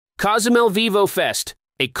Cozumel Vivo Fest,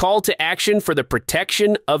 a call to action for the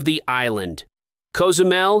protection of the island.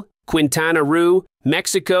 Cozumel, Quintana Roo,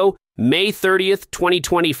 Mexico, May 30th,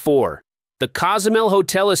 2024. The Cozumel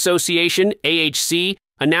Hotel Association, AHC,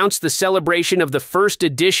 announced the celebration of the first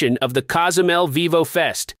edition of the Cozumel Vivo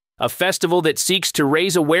Fest, a festival that seeks to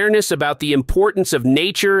raise awareness about the importance of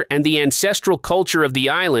nature and the ancestral culture of the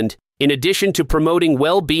island, in addition to promoting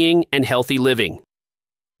well-being and healthy living.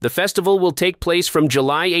 The festival will take place from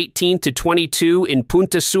July 18 to 22 in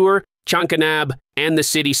Punta Sur, Chankanaab, and the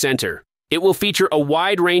city center. It will feature a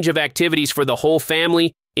wide range of activities for the whole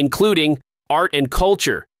family, including art and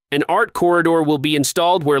culture. An art corridor will be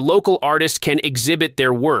installed where local artists can exhibit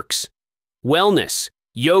their works. Wellness,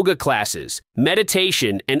 yoga classes,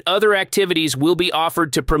 meditation, and other activities will be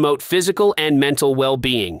offered to promote physical and mental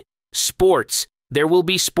well-being. Sports, there will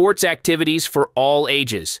be sports activities for all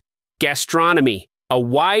ages. Gastronomy, a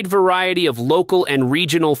wide variety of local and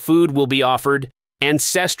regional food will be offered.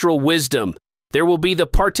 Ancestral wisdom, there will be the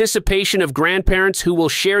participation of grandparents who will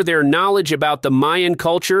share their knowledge about the Mayan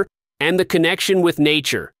culture and the connection with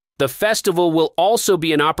nature. The festival will also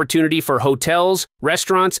be an opportunity for hotels,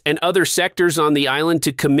 restaurants, and other sectors on the island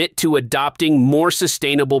to commit to adopting more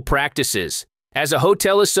sustainable practices. As a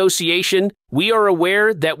hotel association, we are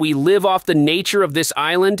aware that we live off the nature of this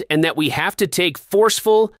island and that we have to take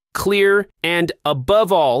forceful, clear, and,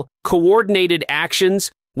 above all, coordinated actions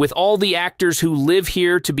with all the actors who live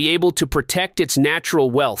here to be able to protect its natural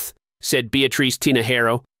wealth, said Beatriz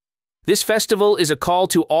Tinajero. This festival is a call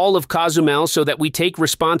to all of Cozumel so that we take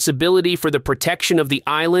responsibility for the protection of the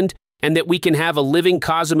island and that we can have a living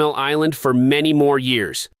Cozumel Island for many more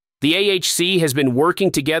years. The AHC has been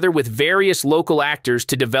working together with various local actors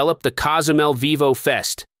to develop the Cozumel Vivo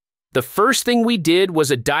Fest. The first thing we did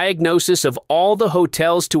was a diagnosis of all the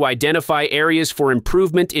hotels to identify areas for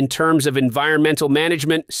improvement in terms of environmental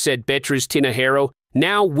management, said Beatriz Tinajero.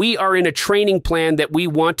 Now we are in a training plan that we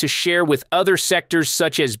want to share with other sectors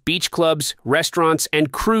such as beach clubs, restaurants,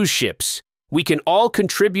 and cruise ships. We can all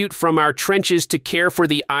contribute from our trenches to care for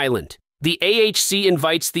the island. The AHC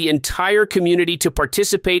invites the entire community to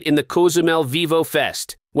participate in the Cozumel Vivo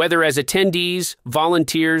Fest, whether as attendees,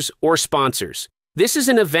 volunteers, or sponsors. This is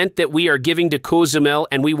an event that we are giving to Cozumel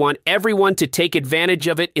and we want everyone to take advantage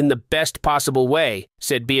of it in the best possible way,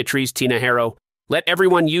 said Beatriz Tinajero. Let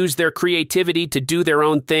everyone use their creativity to do their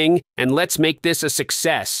own thing, and let's make this a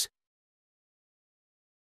success.